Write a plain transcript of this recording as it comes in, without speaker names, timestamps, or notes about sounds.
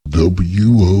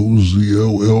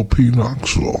WOZOLP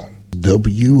Knoxville.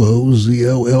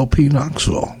 WOZOLP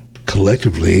Knoxville.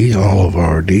 Collectively, all of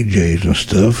our DJs and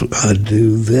stuff,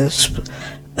 do this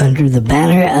under the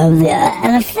banner of the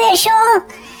unofficial,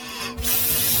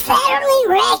 federally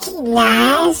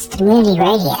recognized community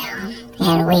radio.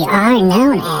 And we are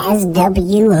known as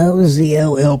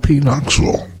WOZOLP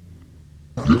Knoxville.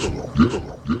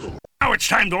 Now it's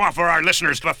time to offer our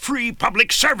listeners a free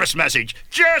public service message,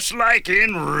 just like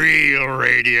in real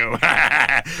radio.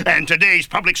 And today's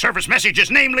public service message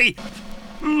is namely,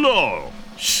 low,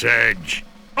 sedge,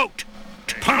 oat,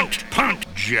 punt,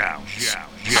 jow,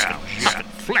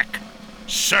 flick,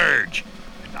 surge,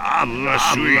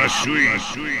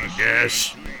 sweet,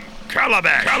 yes,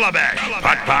 calabash,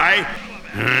 pot pie,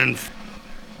 and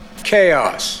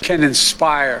chaos can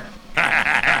inspire.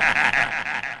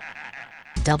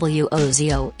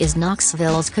 WOZO is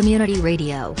Knoxville's community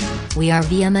radio. We are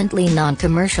vehemently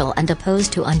non-commercial and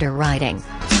opposed to underwriting.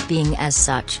 Being as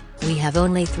such, we have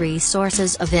only 3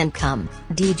 sources of income: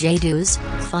 DJ dues,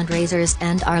 fundraisers,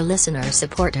 and our listener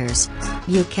supporters.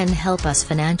 You can help us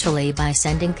financially by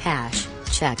sending cash,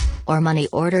 check, or money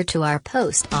order to our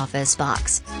post office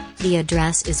box. The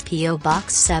address is P.O.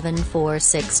 Box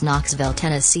 746, Knoxville,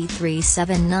 Tennessee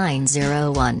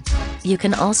 37901. You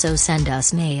can also send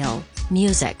us mail,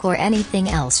 music, or anything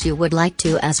else you would like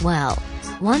to as well.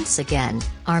 Once again,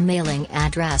 our mailing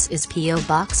address is P.O.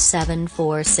 Box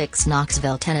 746,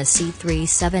 Knoxville, Tennessee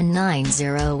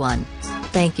 37901.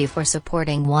 Thank you for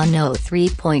supporting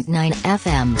 103.9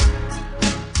 FM.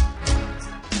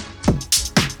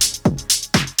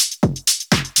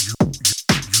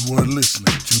 You are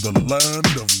listening to the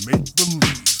Land of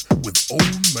Make-Believe with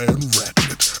Old Man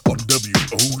Ratchet on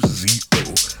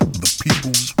WOZO, the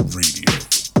People's Radio.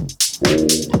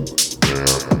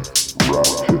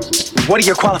 What are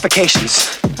your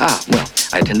qualifications? Well,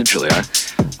 I attended Juilliard.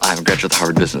 I'm a graduate of the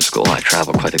Harvard Business School. I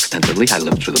travel quite extensively. I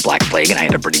lived through the Black Plague, and I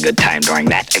had a pretty good time during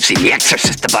that. I've seen The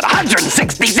Exorcist about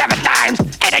 167 times,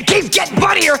 and it keeps getting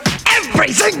funnier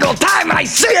every single time I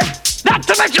see it! Not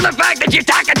to mention the fact that you're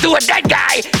talking to a dead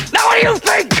guy! Now what do you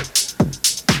think?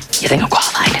 You think I'm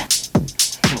qualified?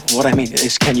 What I mean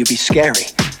is, can you be scary?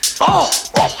 Oh,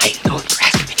 I know you're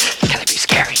asking me. Can I be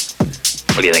scary?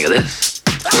 What do you think of this?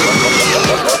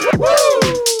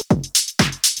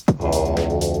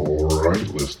 Alright,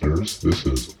 listeners, this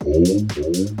is Old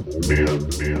Man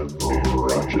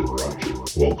Ratchet,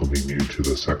 welcoming you to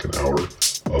the second hour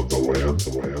of the land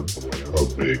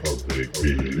of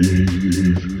make-believe.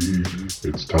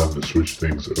 It's time to switch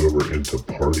things over into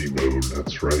party mode,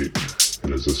 that's right. It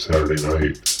is a Saturday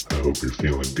night. I hope you're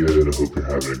feeling good. I hope you're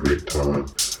having a great time.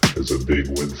 It's a big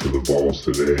win for the Vols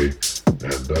today.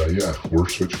 And we're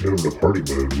switching over to party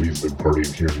mode. We've been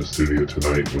partying here in the studio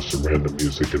tonight with some random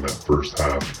music in that first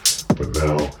half. But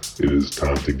now it is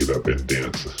time to get up and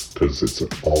dance, because it's an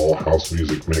all house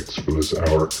music mix for this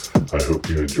hour. I hope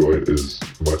you enjoy it as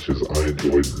much as I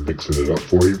enjoyed mixing it up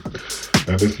for you.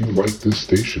 And if you like this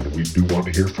station, we do want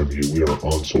to hear from you. We are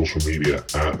on social media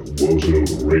at Wozo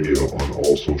Radio on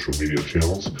all social media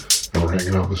channels. And we're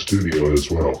hanging out in the studio as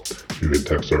well. You can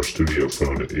text our studio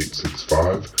phone at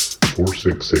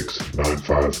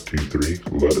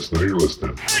 865-466-9523. Let us know you're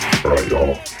listening. All right,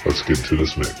 y'all, let's get to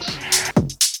this mix.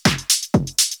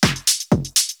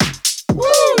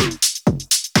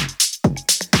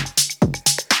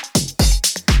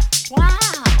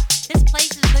 Wow, this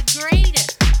place is the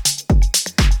greatest.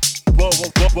 Whoa,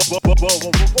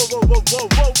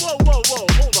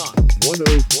 hold on.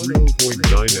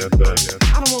 103.9 FM. I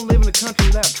don't want to live in the country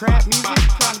without trap music.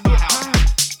 Trying to get high.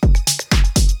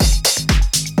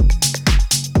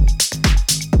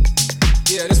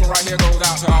 Yeah, this one right here goes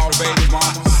out to all the babies,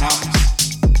 mamas.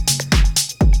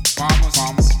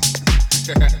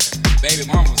 Baby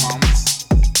mamas.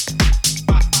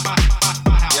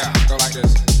 Yeah, go like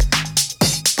this.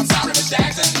 I'm sorry, Miss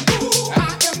Jackson. Ooh, I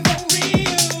am for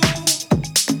real.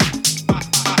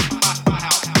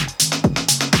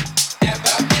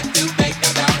 Never meant to make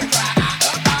your daughter cry. I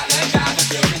apologize a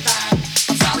billion times.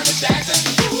 I'm sorry, Miss Jackson.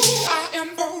 Ooh, I am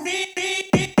for real.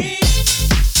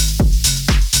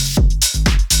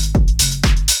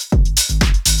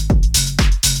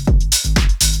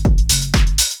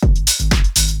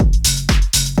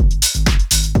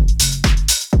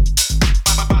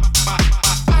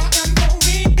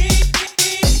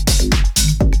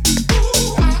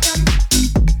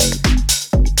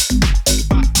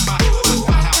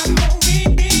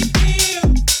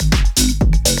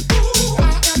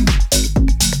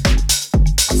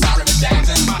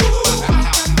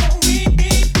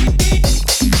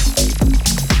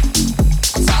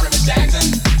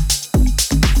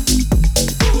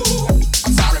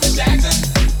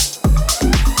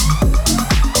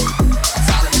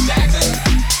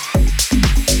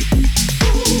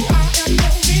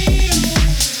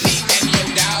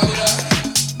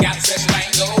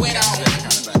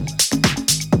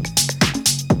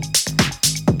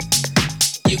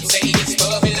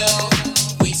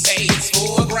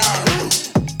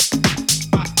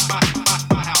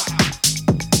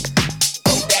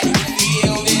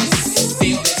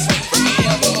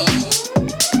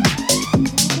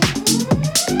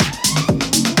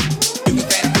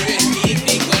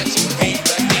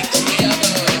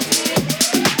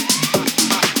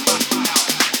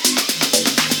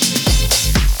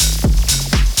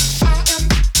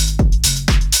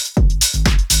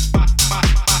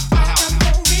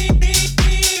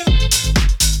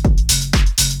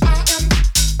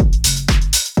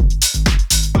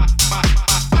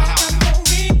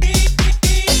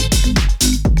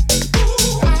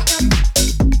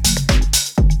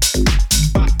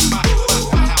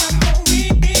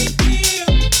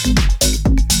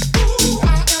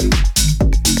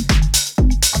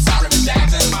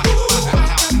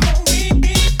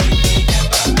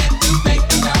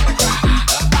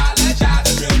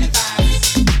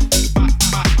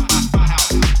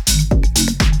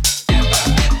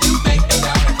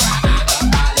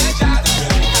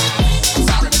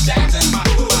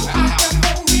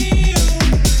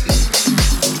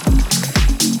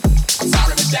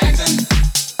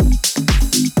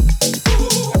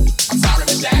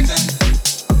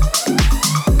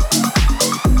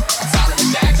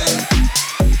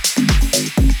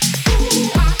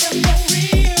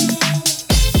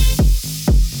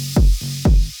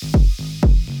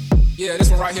 Yeah,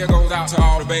 this one right here goes out to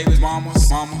all the babies, mamas.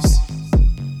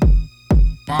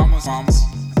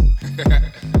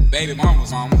 Baby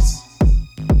mamas.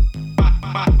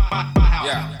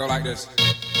 Yeah, go like this.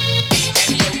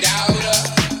 And your daughter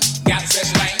got a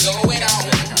special thing going on.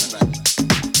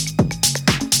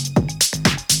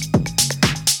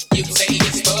 You say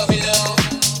it's puppy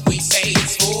love, we say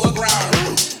it's full grown.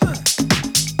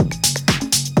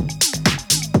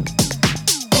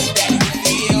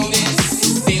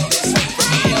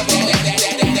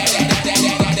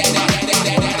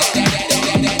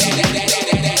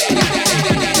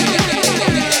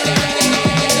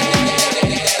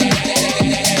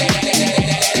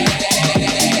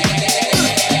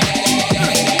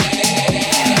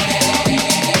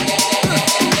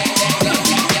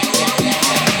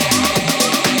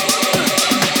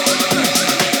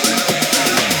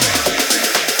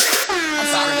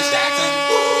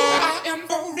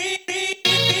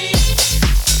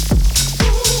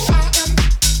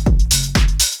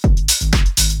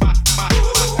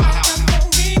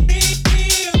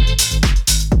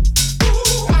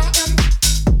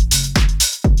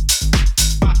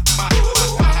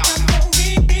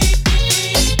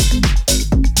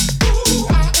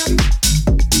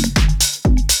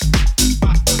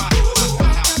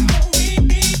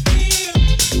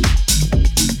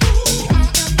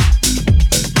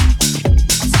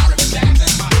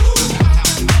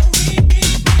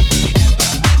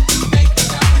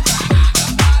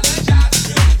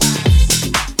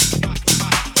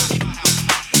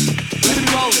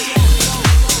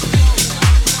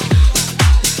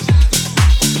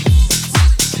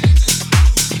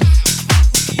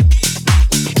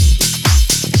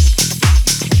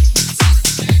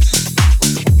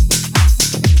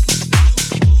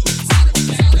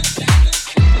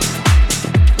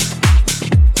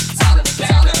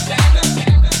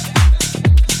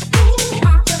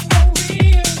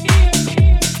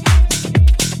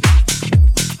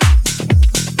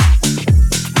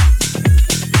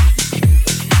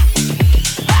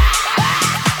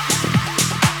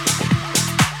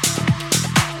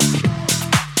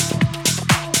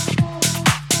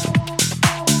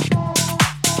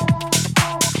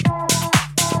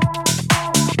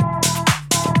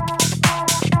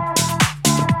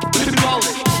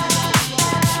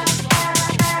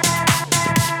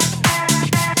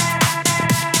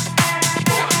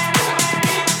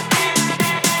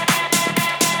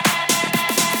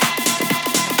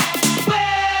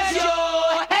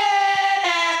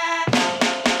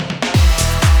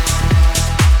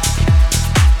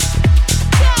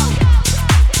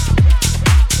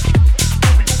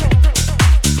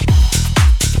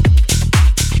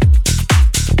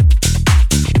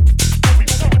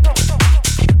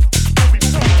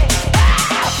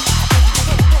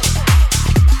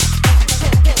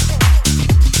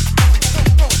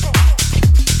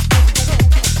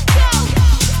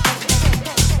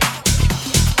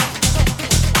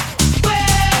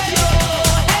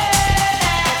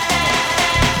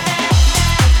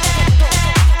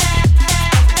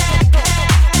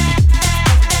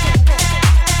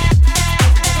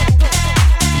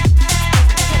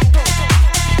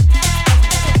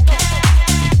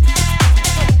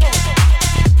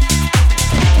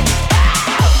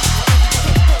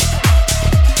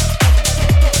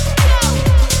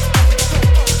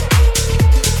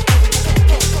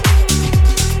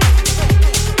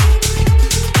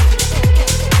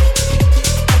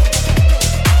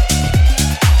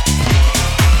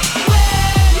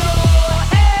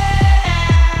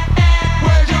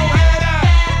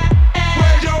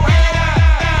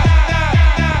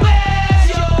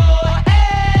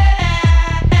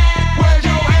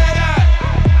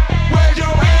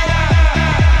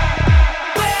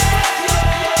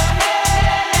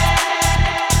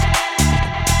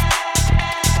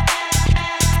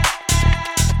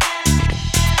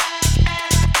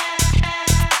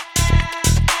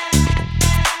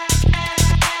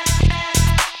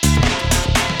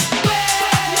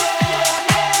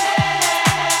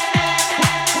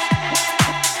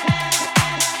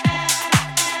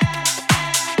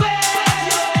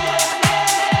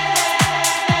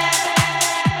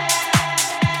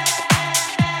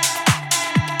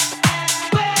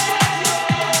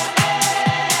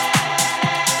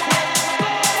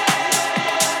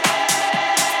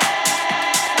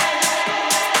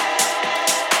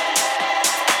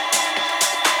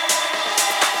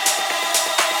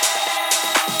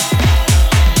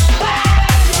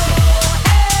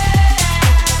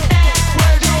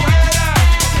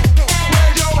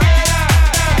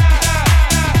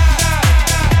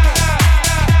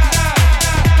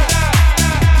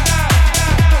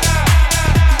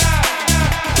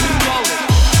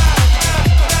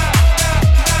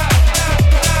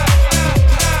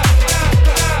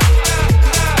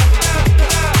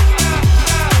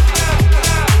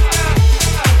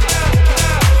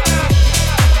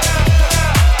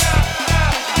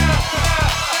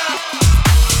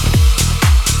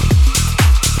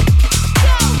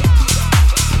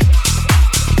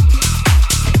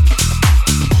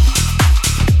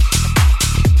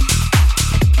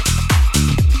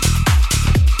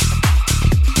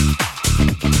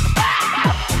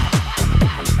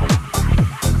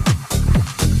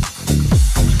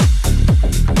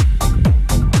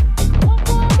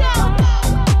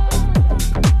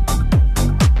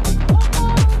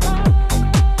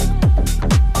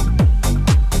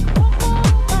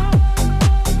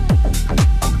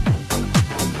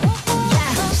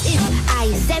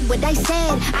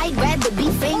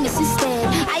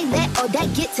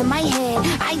 that get to my head.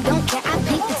 I don't care, I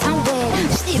paint the town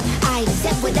red. Still, I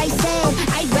said what I said.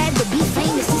 I'd rather be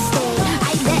famous instead.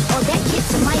 I let all that get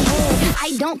to my head.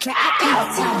 I don't care, I paint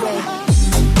the town red.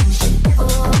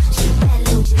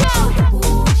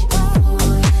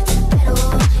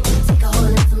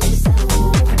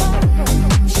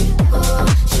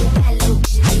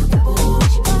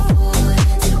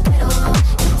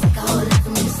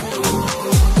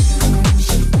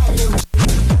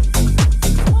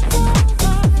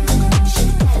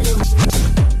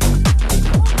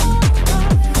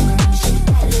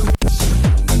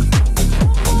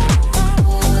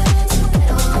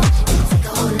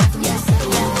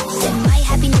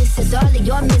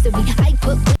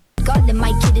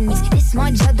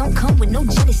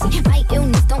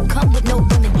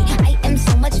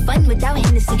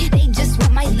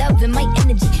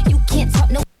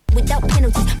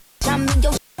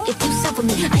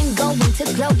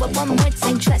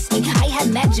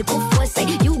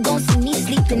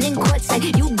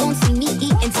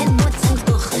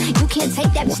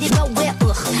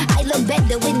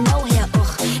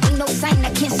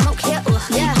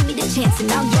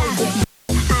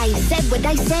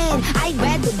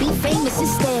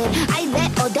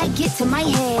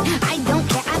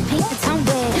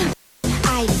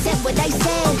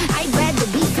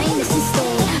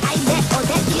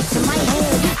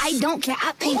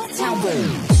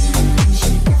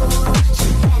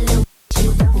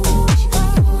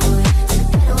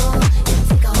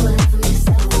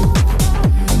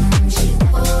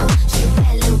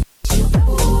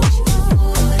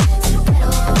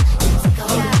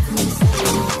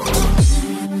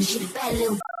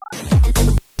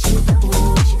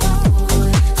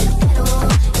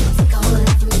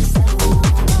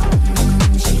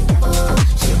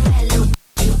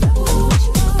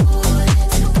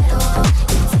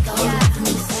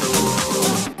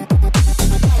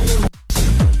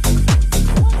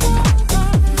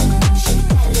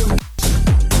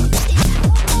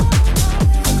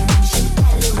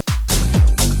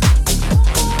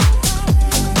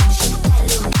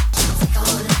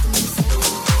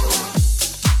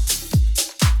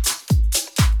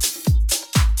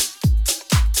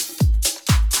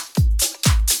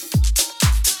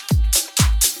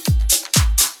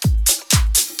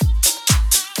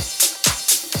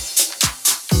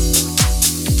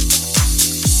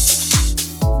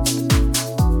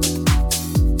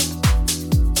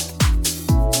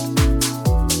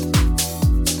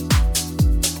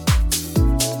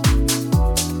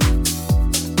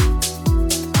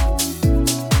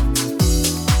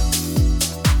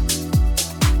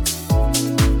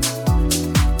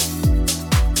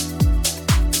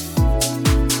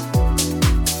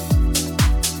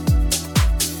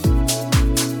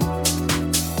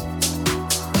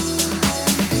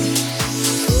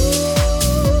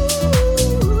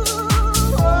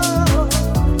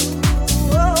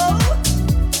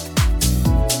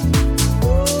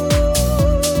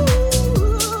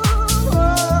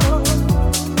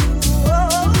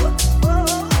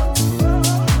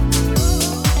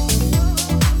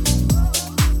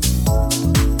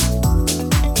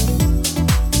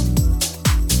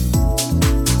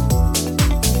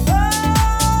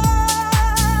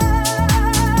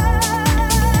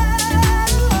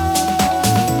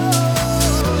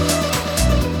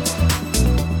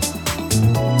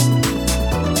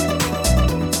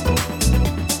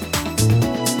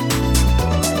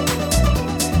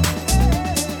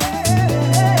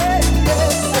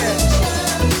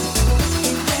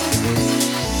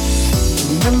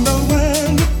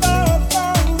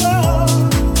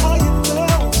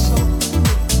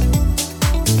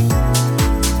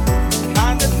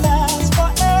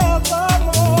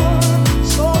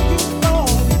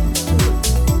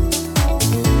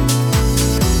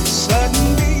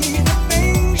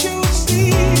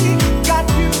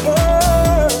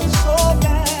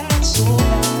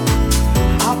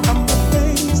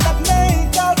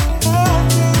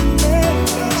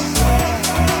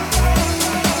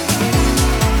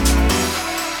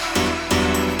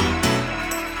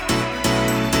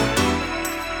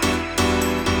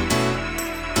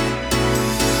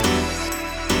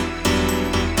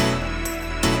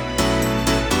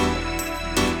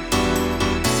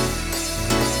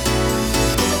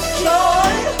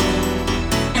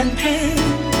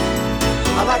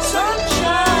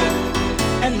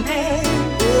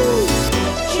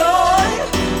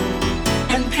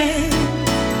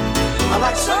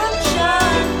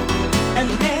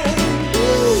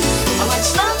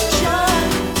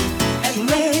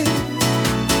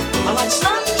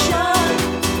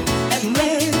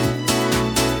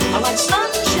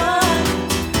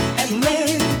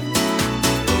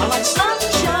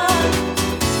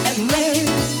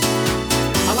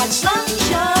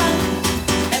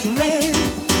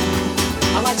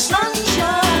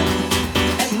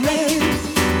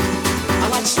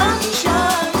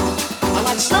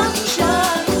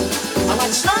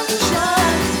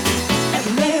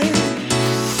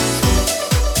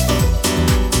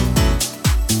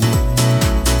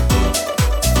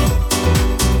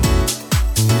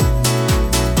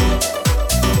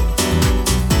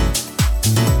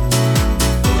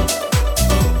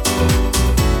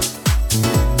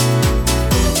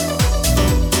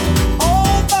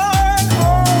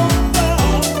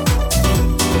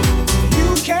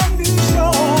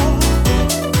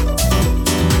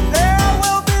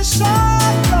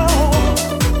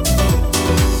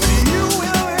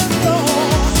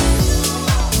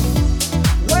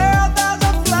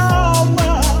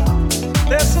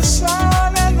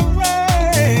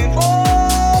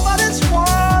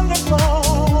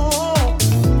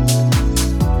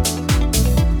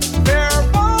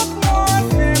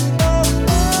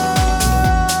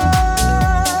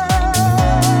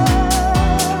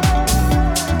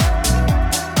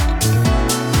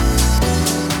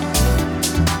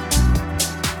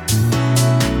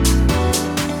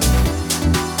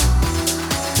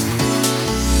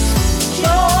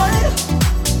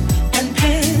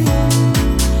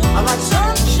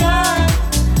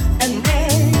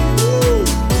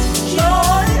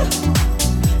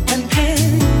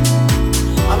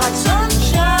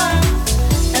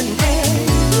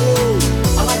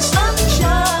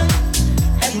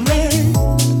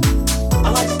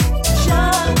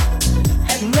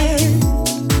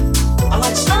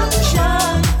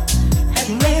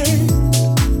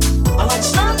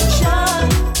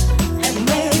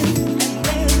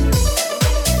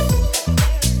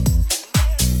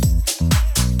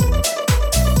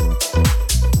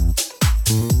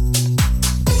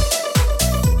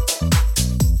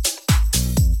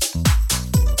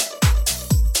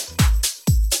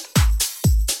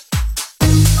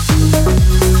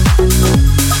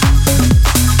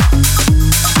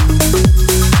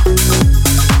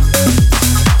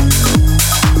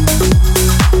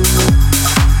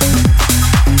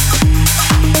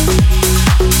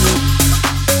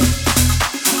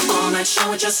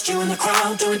 the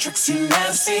crowd, doing tricks you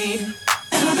never seen.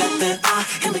 And I bet that I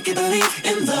can make you believe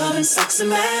in love and sex and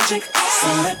magic. So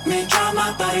let me drive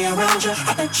my body around you,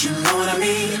 I bet you know what I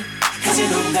mean. Cause you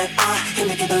know that I can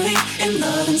make you believe in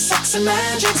love and sex and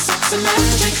magic. Sex and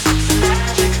magic,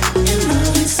 magic. In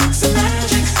love and sex and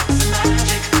magic,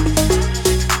 magic.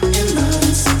 In love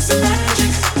and sex and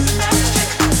magic, magic.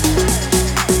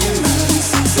 In love and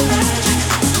sex and magic,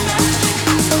 magic.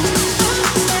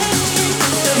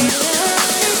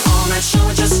 All night show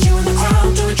with just you in the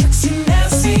crowd, doing tricks you never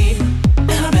seen.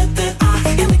 And I bet that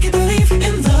I can make you believe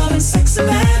in love and sex and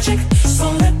magic.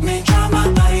 So let me drive my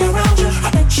body around you,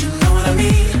 I bet you know what I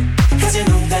mean. Cause you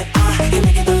know that I can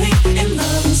make you believe in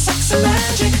love and sex and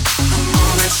magic.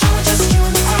 All night show with just you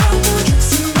in the crowd, doing tricks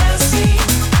you never seen.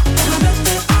 And I bet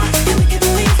that I can make you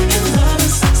believe in love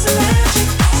and sex and magic.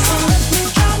 So let me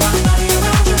drive my body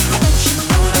around you, I bet you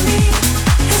know what I mean.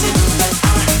 Cause you know that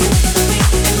I can make you believe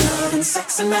in love and sex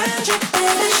and magic.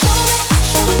 Baby, show me,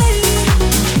 show me.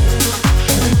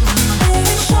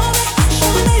 Baby, show me,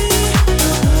 show me.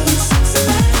 Love and sex and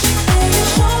magic. Baby,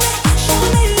 show me, show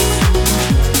me.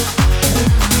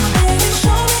 Baby,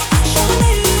 show me, show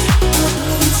me.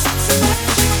 Love and sex and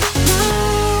magic.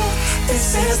 Now, this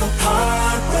is the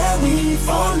part where we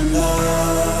fall in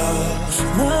love.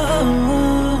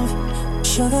 Love,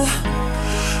 sugar.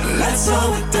 Let's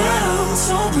slow it down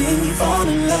so we fall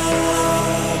in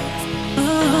love.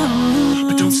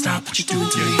 But don't stop what you're doing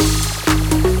to me.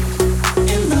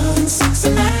 In love and sex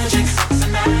and magic, sex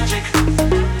and magic.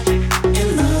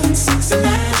 In love and sex and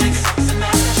magic, sex and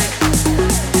magic.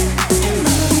 In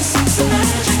love and sex and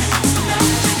magic,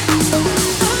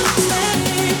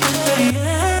 magic.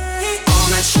 All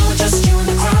night show with just you in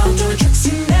the crowd, doing tricks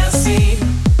you never seen.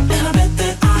 And I bet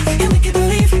that I can make you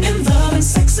believe in love and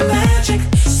sex and magic.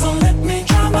 So let me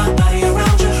drive my body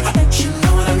around you, I bet you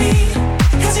know what I mean.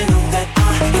 Cause you know that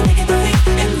I can make you believe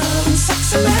in love and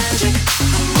sex and magic.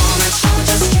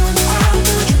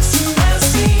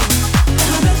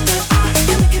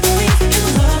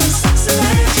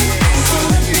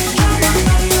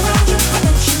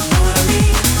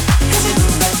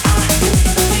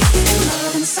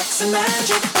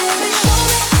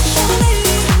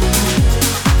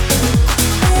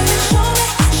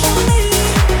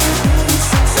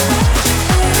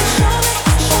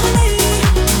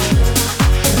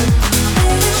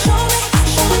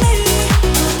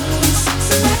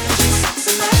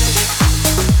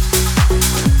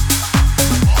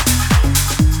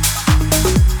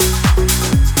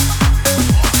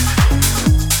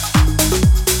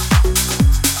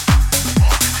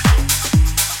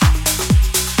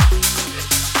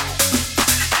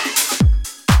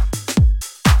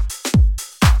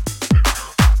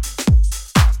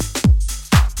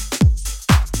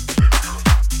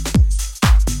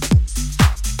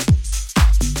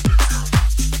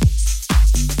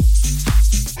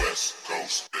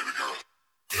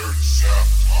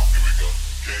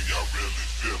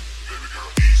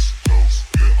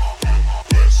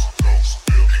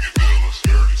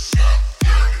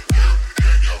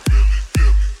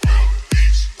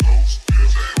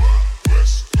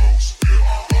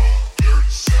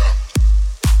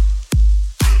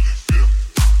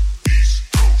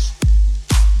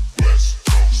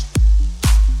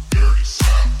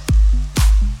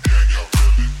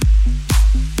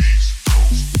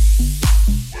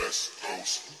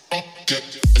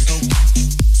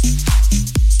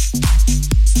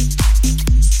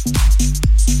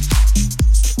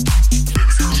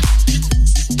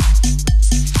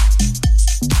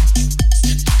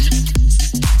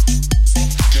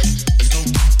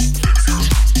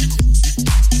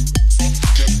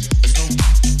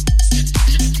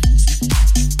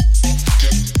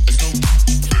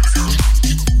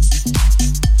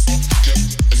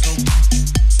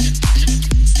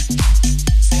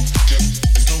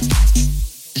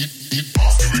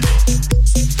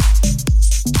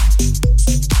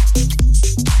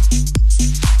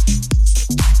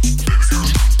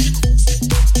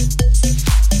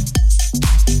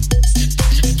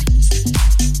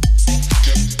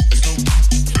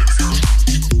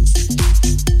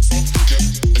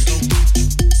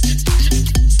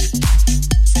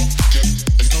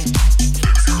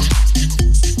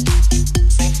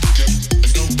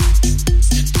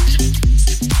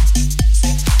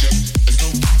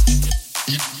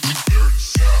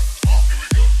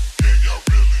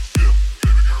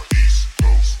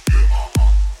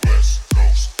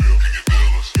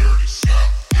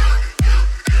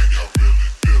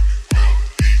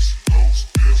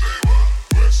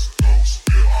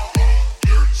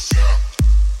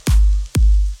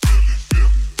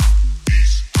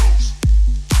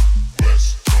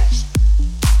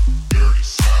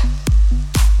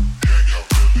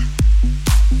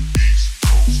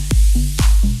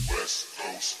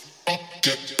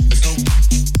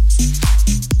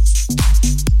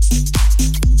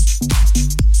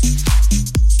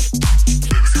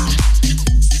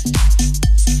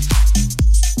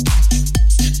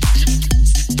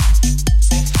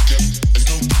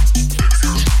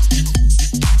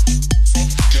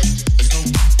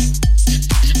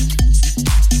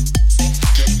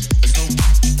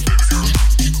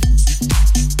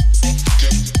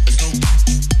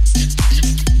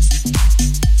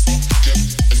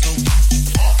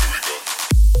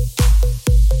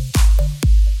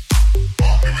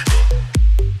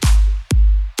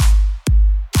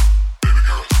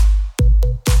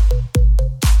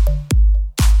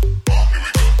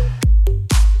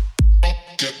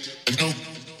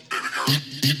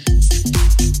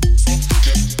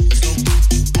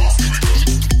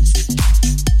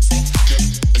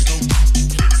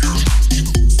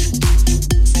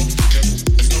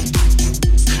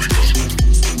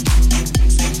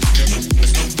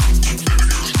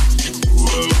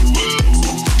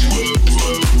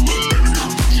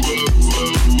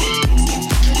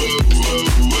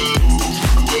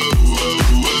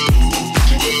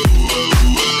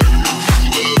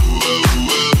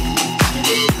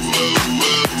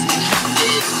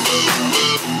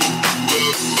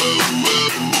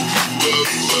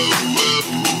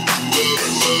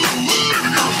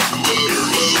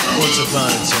 Once upon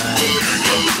a time,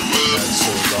 not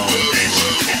so long ago.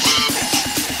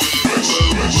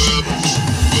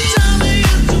 Tommy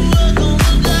used to work on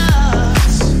the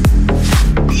docks.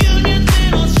 Union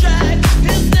been on strike.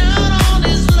 He's down on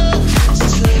his luck.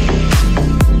 It's tough.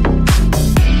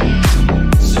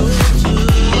 So tough.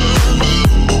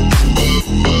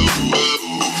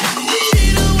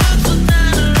 Tina works a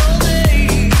 9-hour day.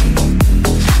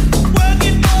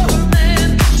 Working for her man.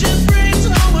 She brings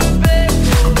home her baby.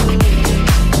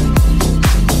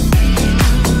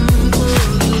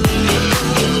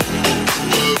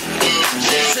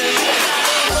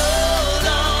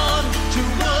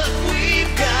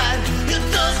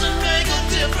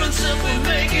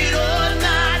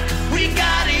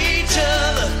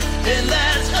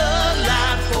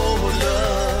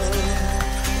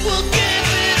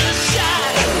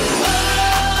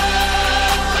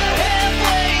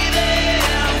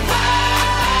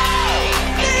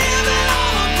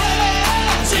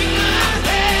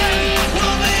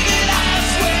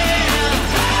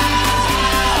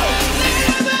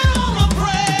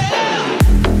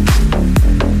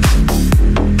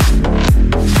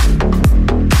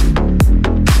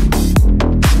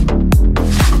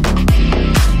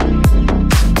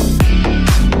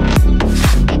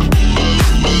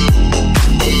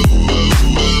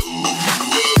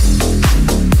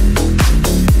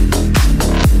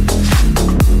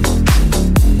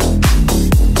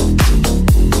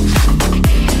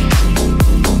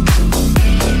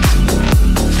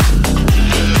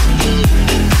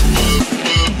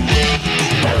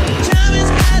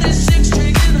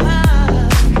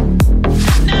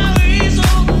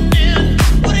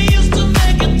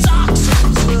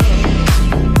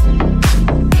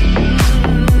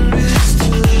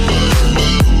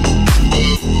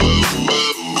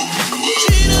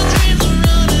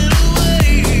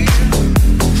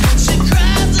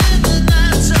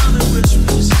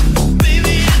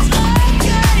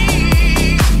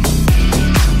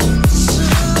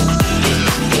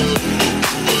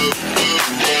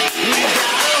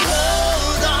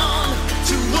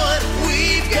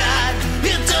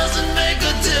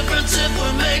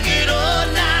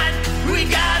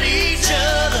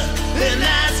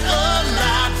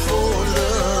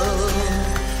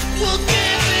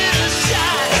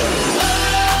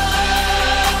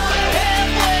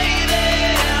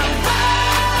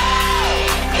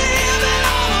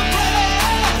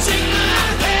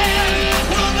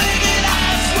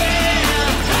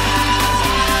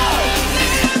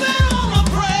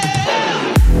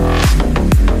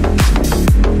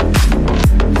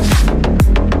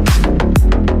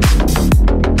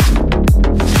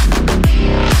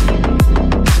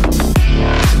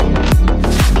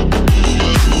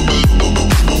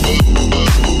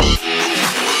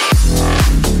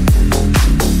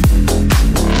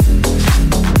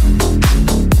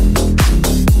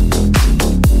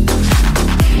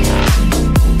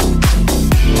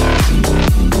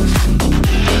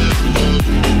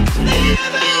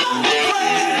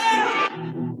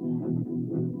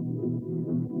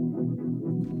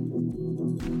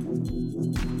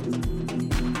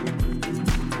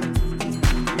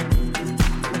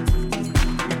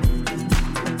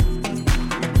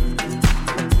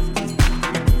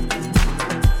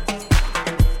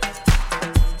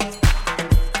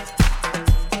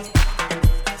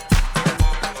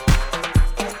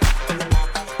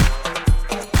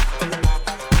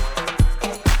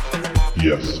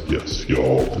 Yes,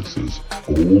 y'all, this is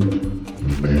Old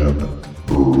Man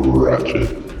Ratchet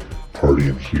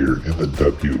partying here in the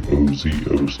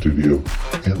WOZO studio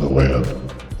in the land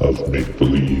of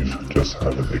make-believe, just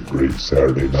having a great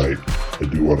Saturday night. I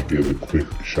do want to give a quick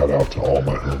shout out to all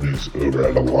my homies over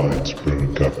at Alliance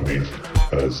Brewing Company.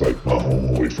 It's like my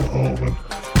home away from home, and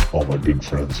all my good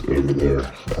friends over there.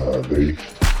 They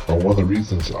are one of the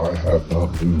reasons I have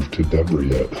not moved to Denver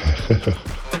yet.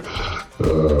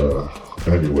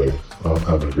 Anyway, I'm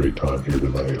having a great time here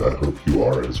tonight. I hope you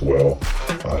are as well.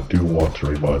 I do want to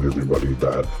remind everybody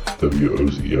that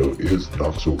WOZO is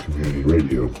Knoxville Community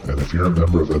Radio, and if you're a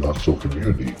member of the Knoxville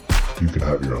community, you can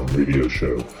have your own radio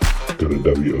show. Go to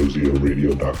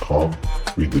WOZOradio.com,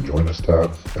 read the Join Us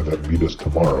tab, and then meet us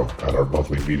tomorrow at our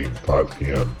monthly meeting, 5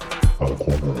 p.m. on the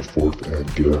corner of 4th and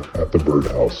Gitta at the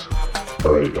Birdhouse.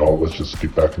 Alright, y'all, let's just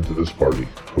get back into this party.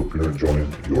 Hope you're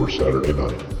enjoying your Saturday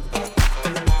night.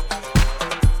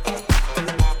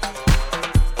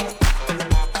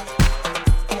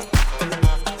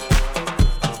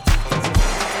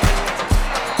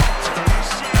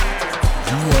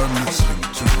 You are listening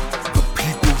to the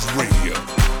People's Radio.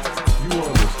 You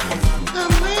are listening to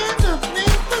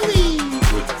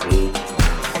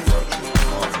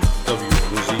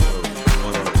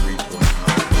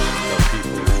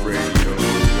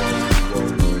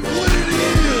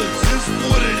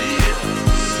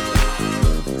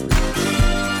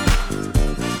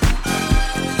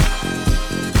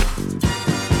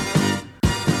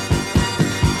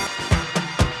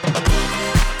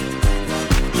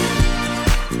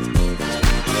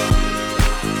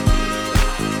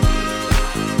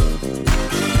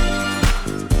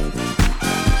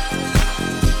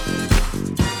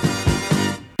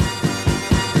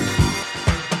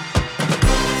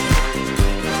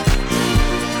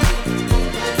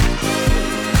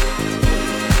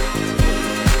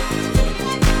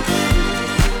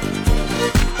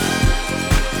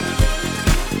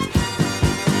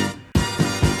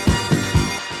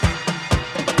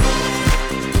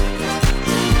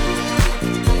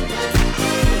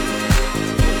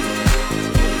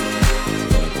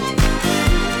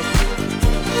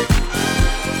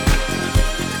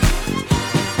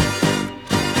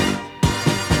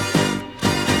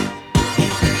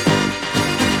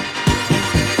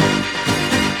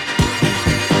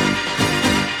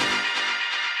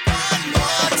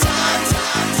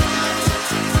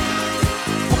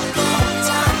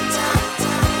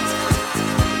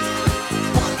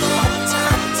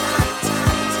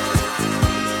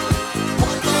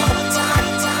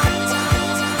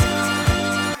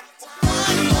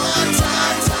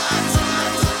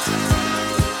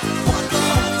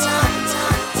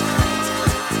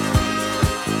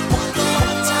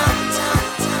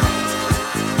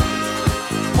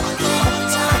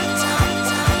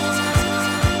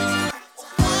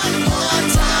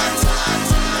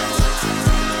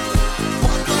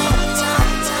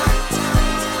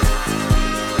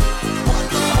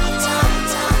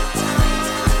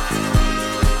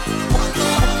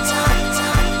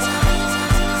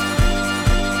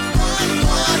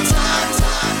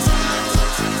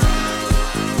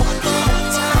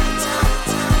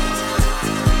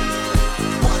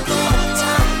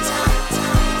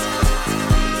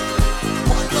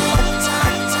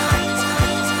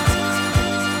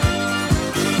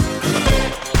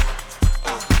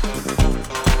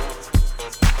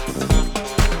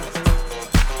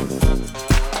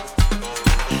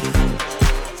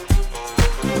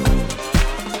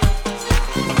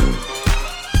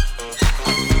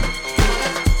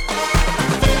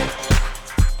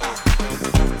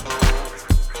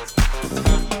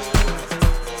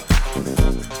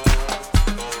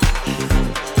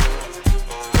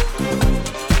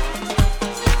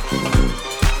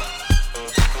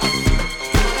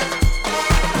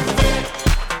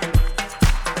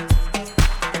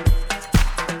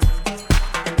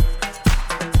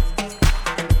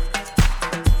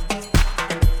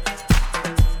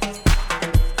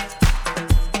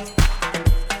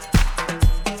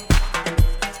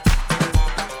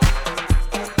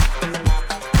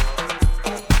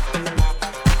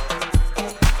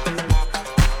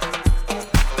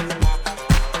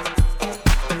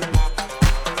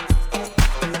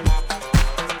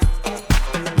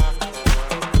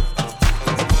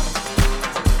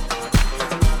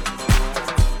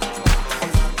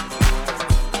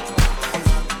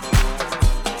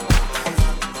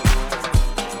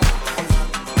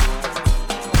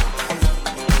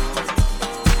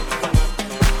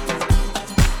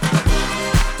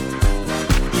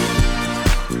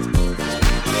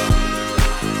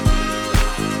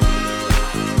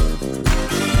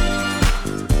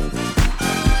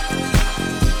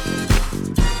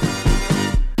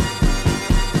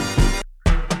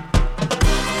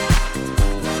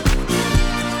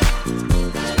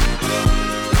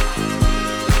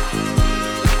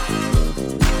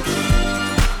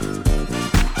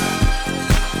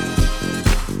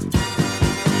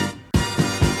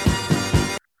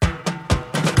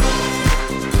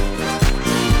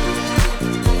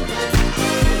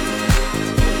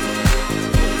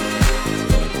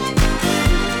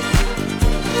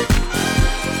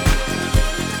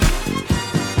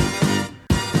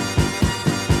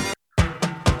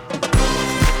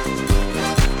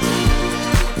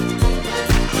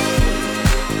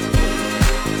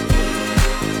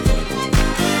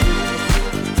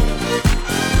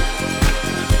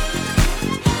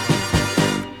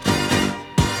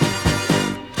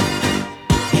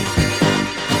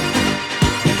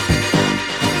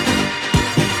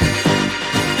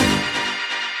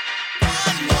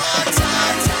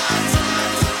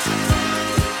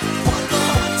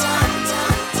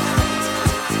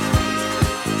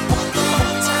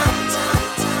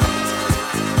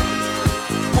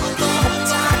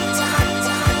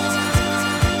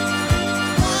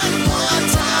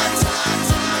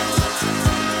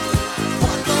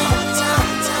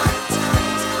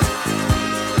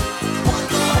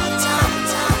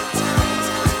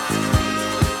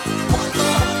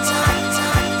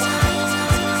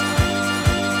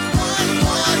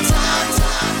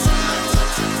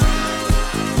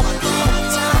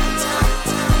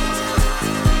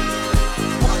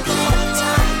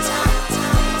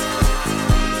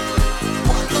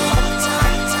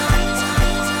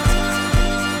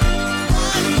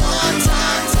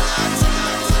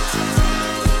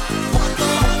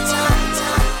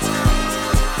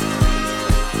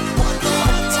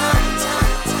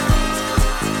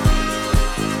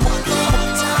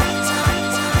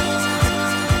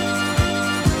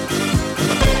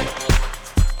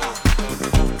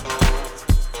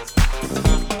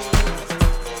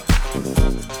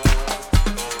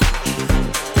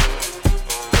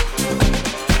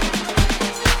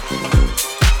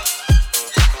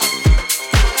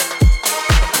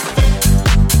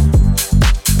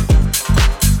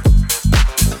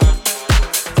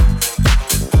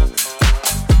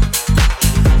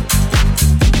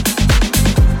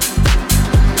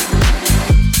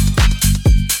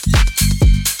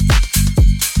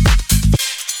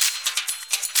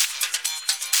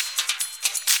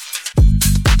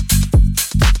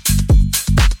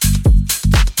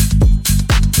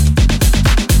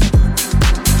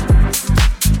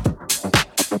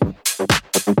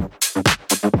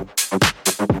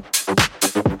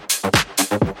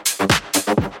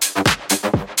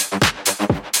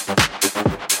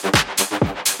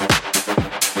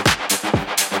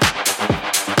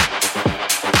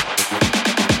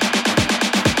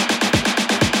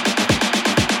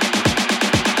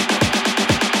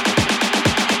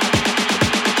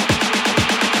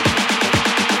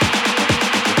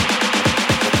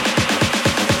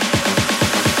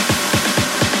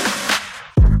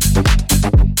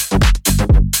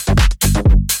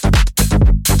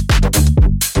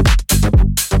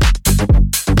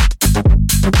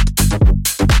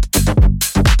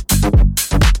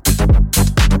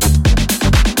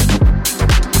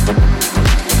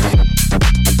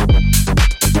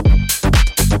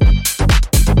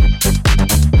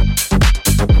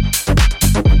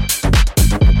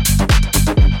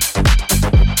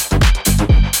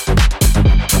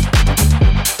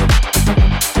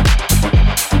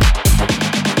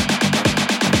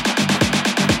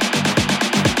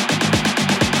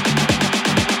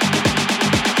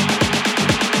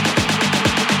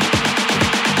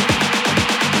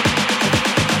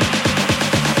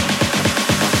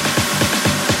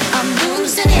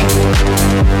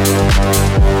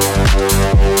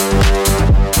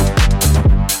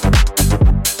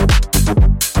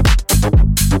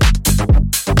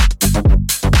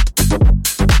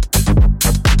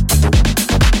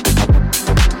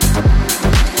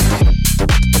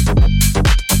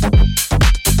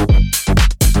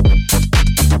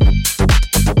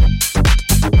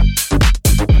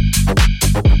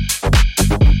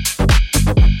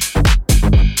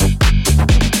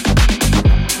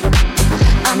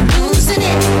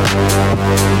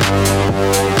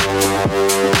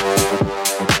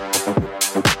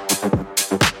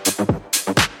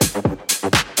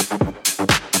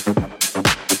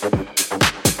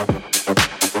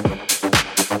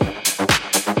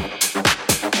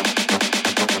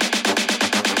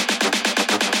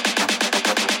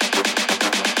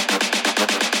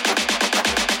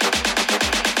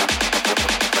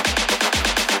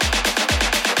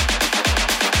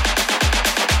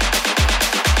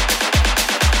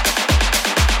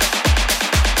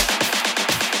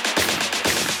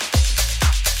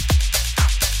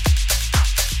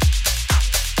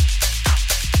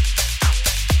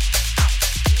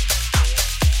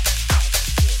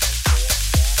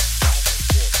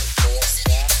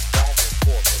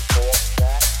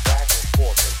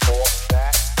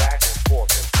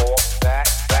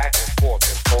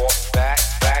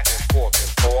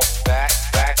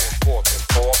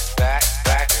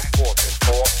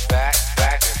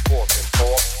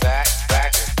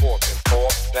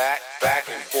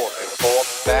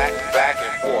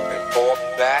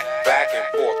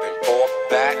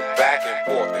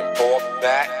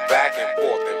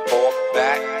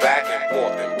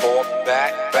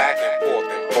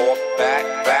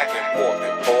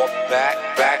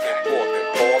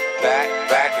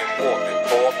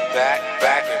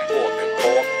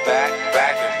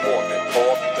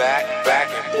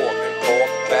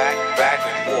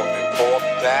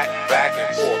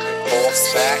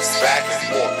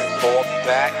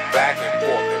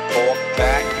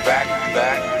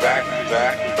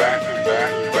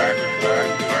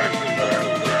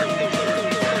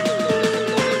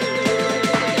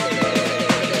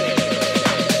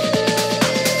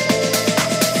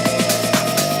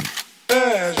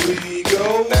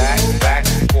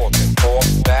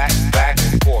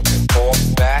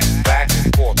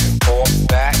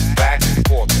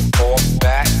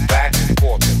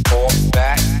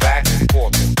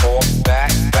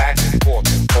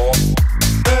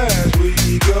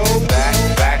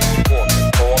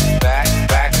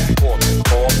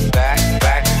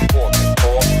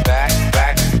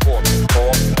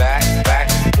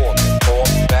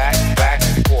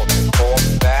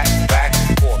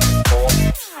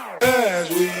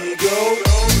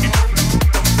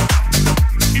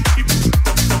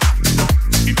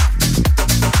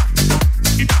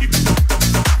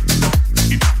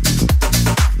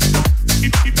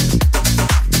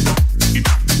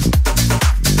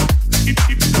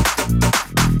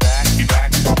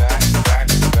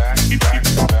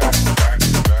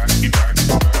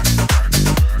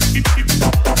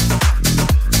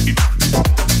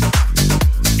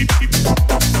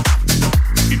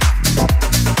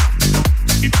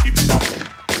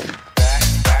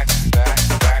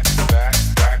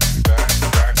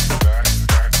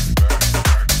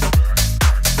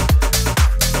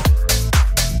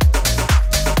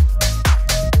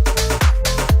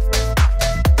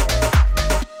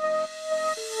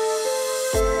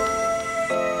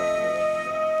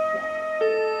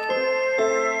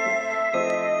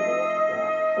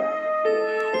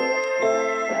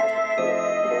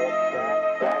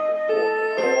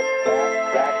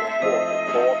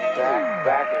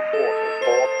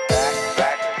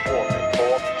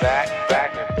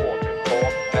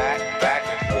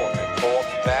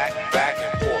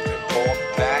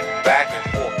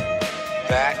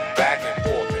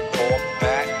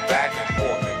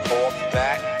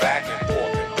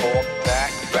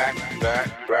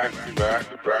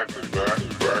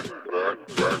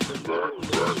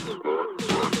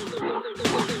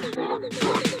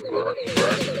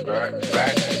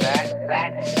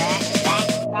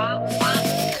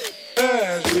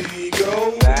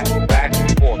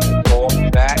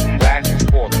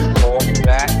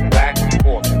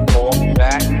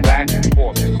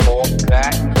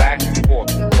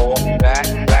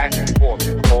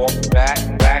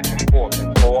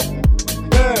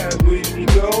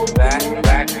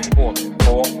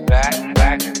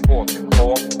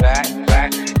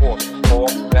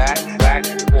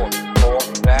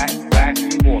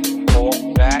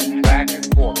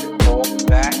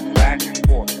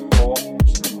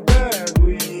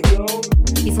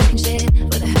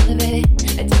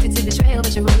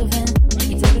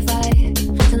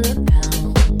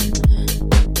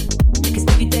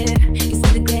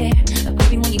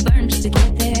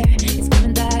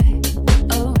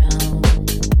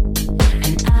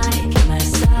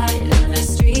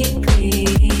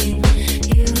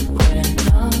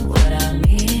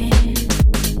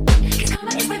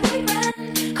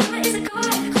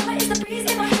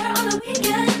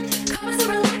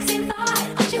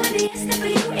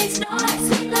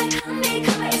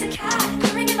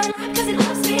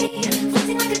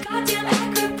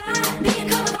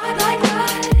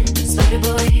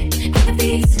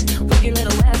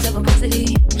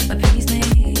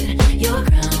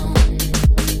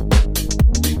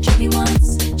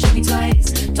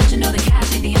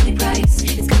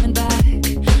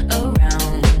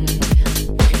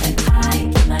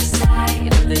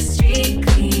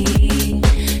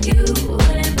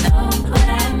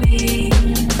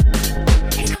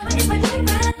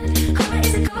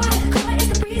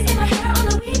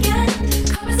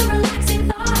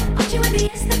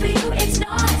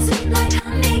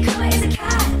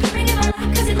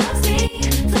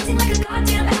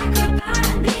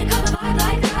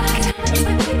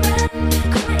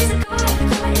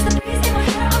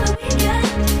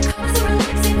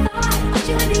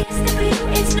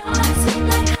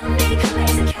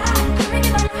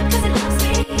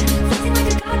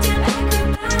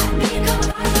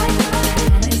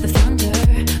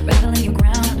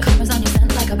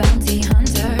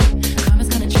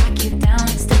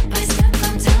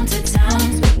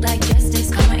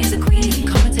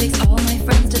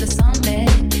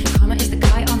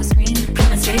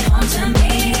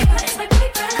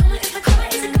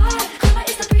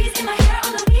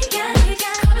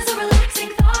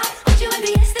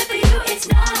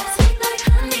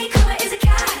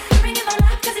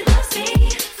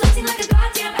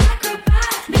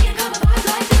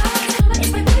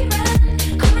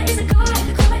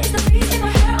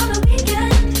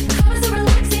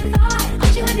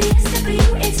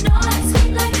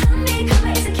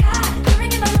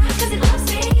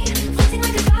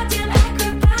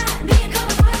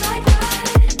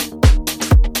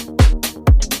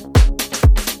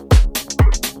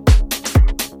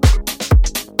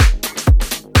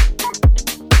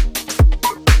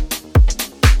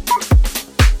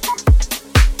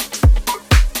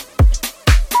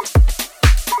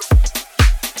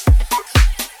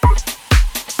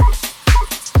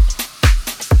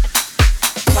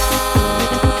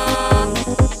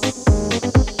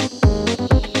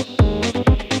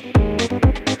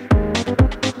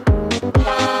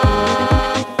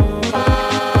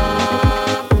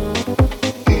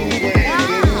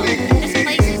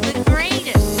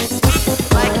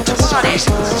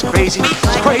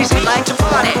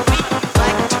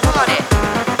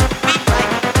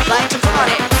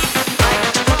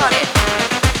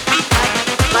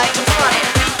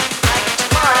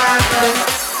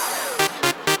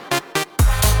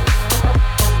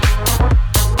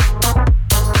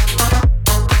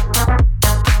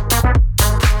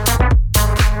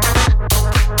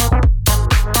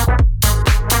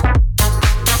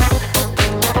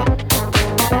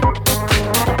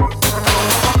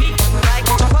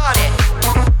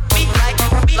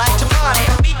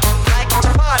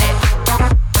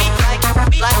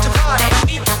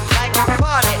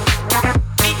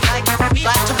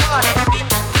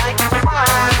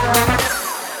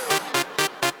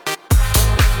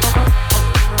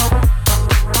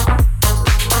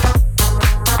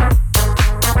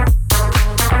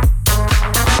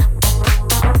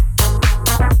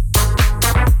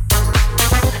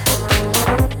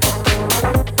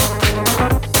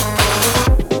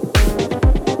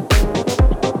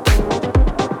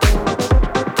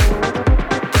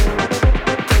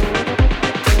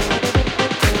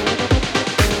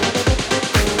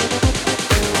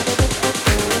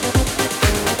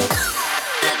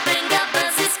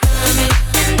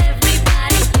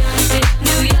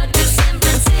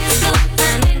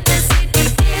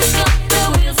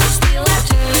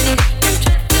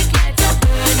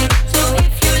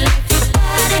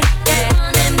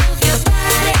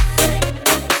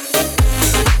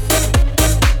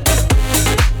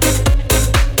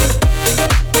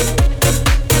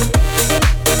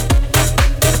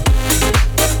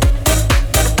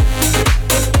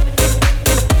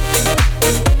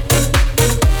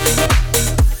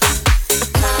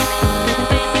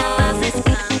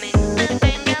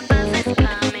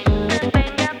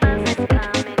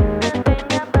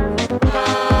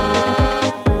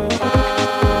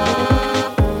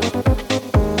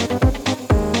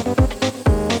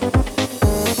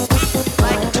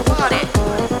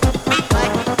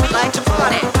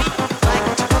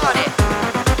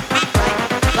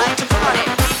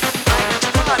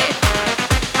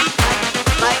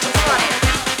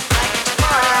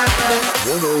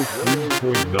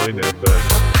explain that,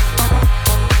 but.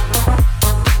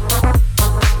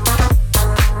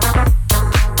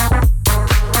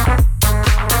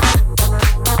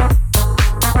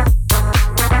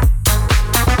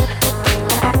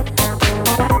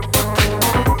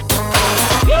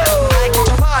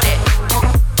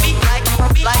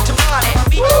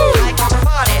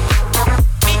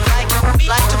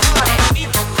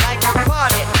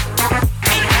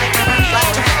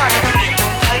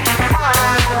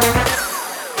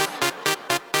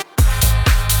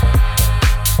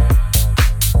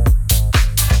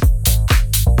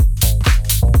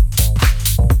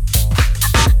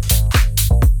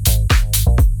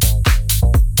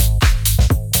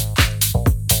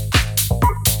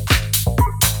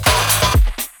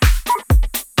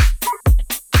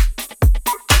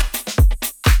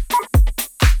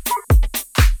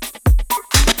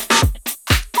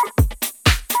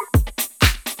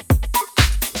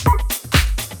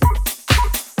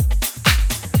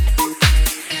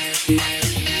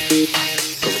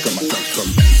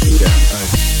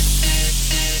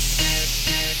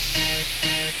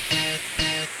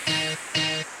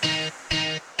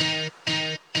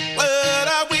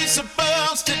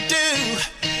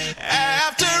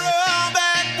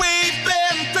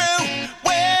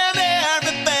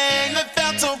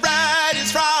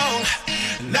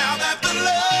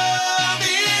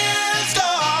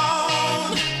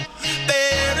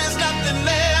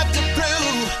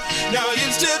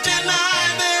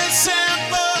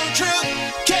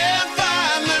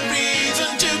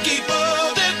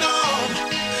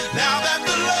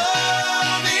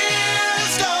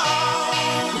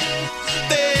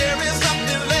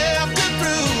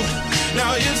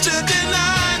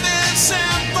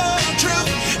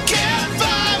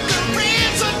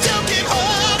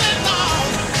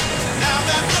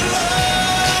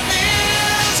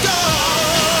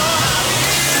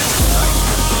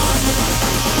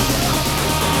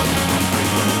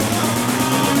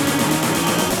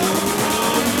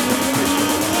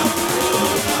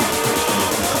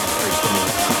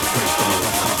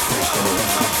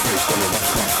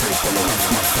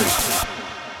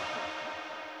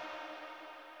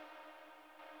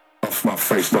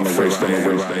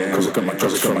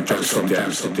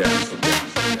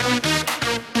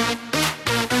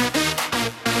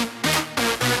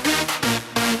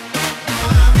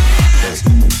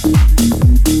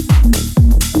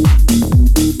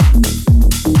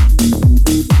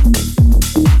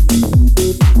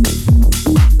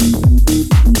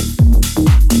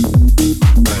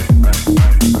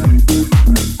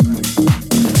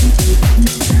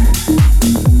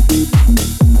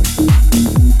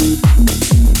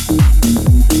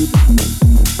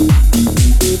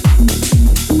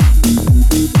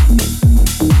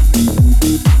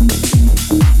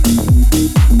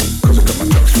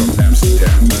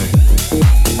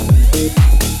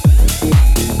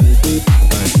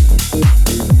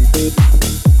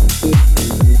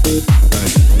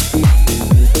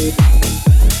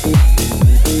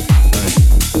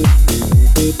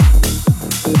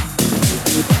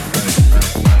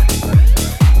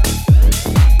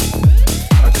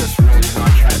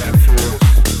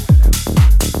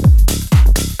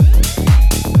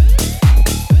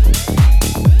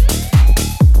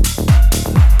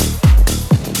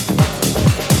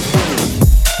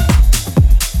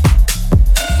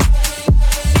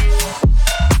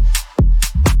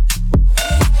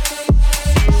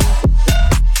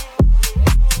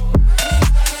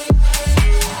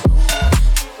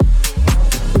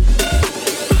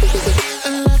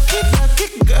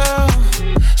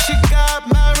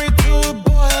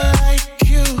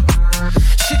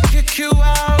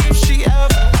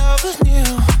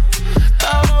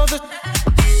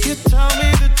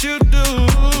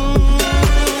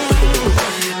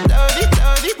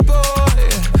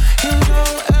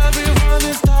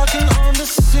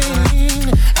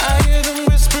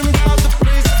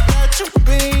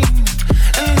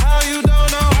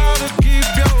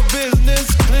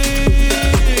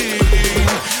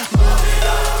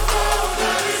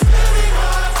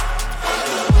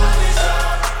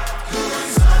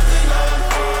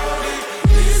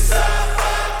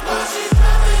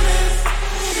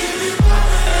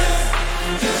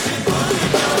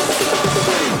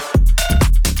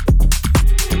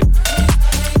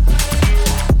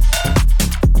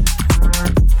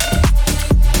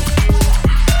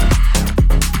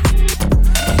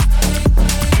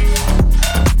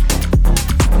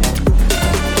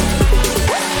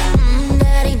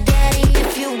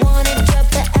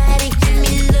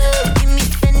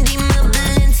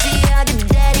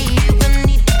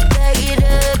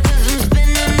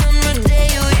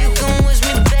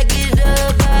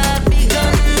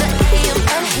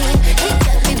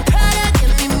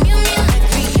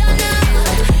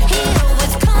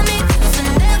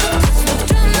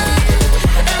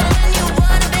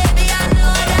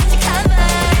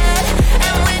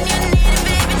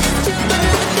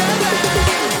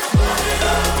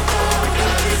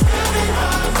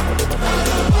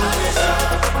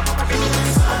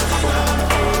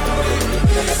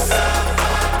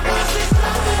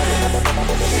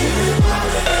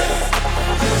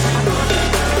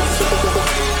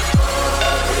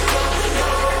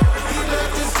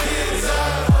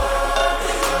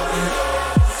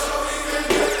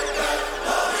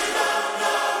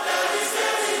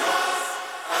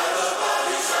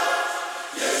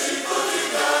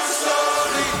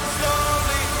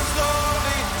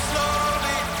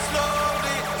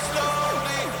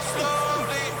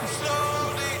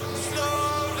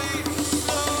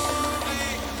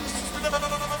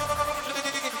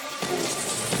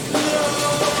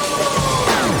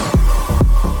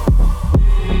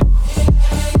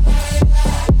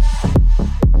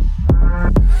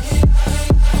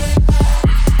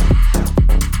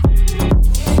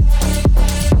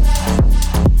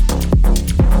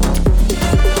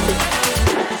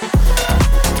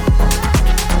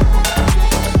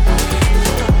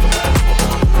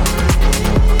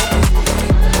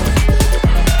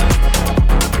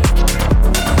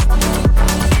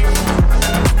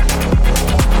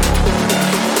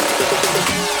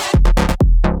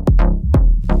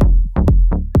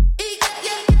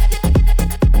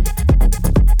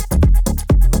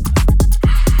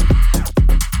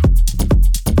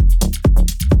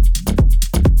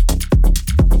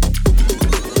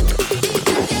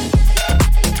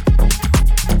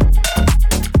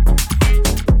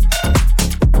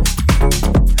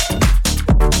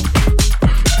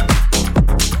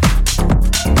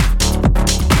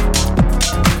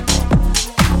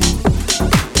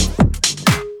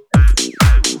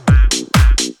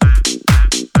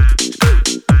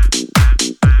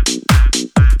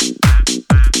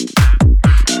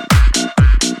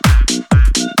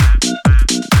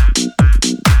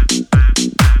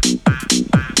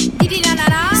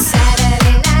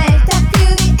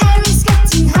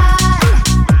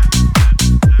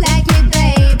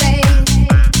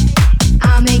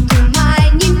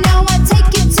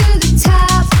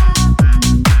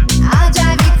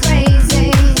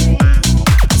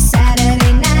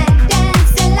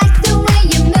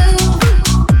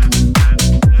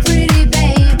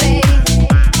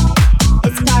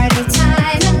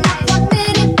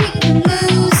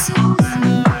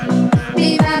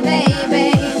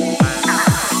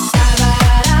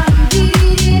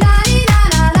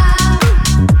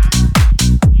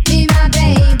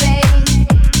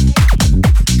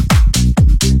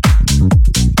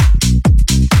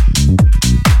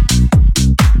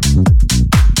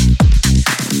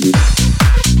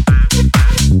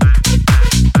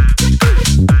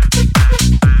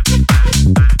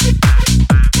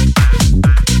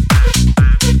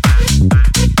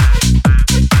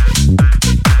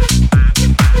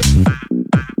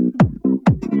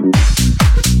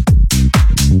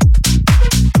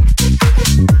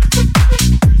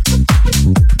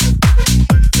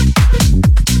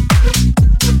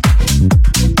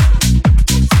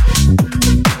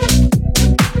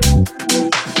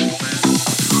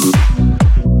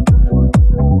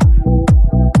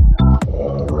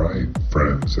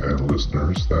 and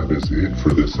listeners, that is it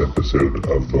for this episode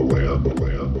of The Land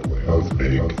of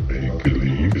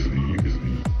Make-Believe.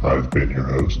 I've been your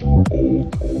host, Old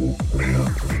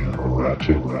Man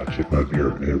Ratchet. I'm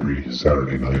here every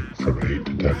Saturday night from 8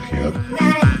 to 10 p.m.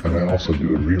 And I also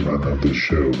do a rerun of this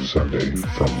show Sunday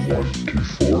from 1 to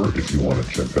 4 if you want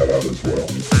to check that out as well.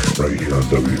 Right here on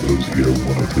WOZO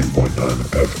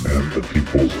 103.9 FM, the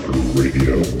People's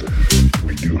Radio.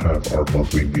 We do have our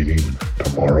monthly meeting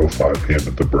tomorrow, 5 p.m.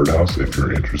 at the Birdhouse. If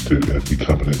you're interested in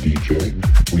becoming a DJ,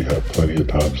 we have plenty of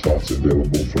time slots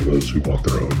available for those who want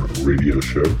their own radio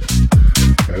show.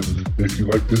 And if you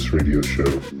like this radio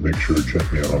show, make sure to check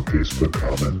me out on Facebook.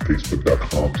 I'm at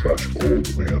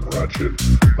facebook.com/oldmanratchet.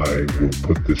 I will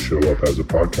put this show up as a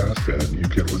podcast and you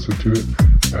can listen to it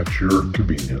at your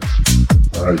convenience.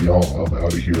 Alright y'all, I'm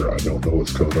out of here. I don't know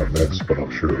what's coming up next, but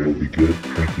I'm sure it will be good.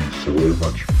 Thank you so very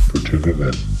much for tuning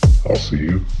in. I'll see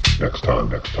you next time.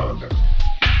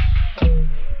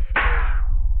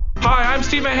 Hi, I'm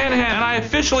Steve Mahanahan, and I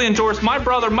officially endorse my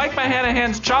brother Mike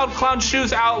Mahanahan's Child Clown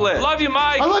Shoes outlet. Love you,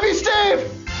 Mike. I love you, Steve.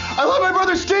 I love my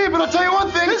brother Steve, but I'll tell you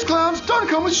one thing. His clowns don't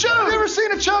come with shoes. Have you ever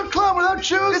seen a child clown without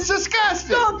shoes? It's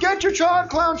disgusting. Don't get your child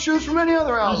clown shoes from any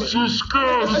other outlet. It's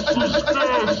disgusting.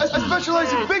 I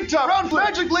specialize in big top, round,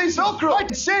 magic lace, Velcro, white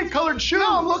and sand-colored shoes.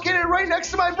 Now I'm located right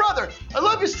next to my brother. I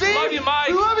love you, Steve. Love you, Mike.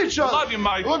 We love each other. Love you,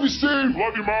 Mike. Love you, Steve.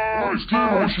 Love you, Mike.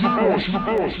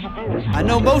 I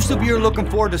know most of you are looking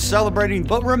forward to celebrating,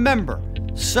 but remember,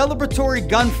 celebratory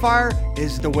gunfire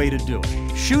is the way to do it.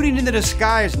 Shooting into the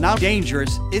sky is not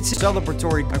dangerous, it's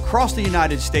celebratory across the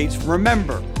United States.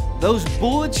 Remember, those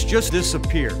bullets just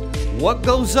disappear. What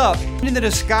goes up into the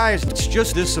sky is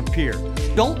just disappear.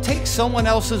 Don't take someone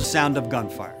else's sound of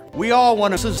gunfire. We all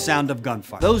want a sound of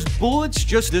gunfire. Those bullets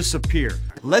just disappear.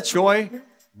 Let's enjoy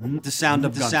the sound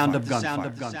of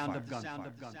gunfire.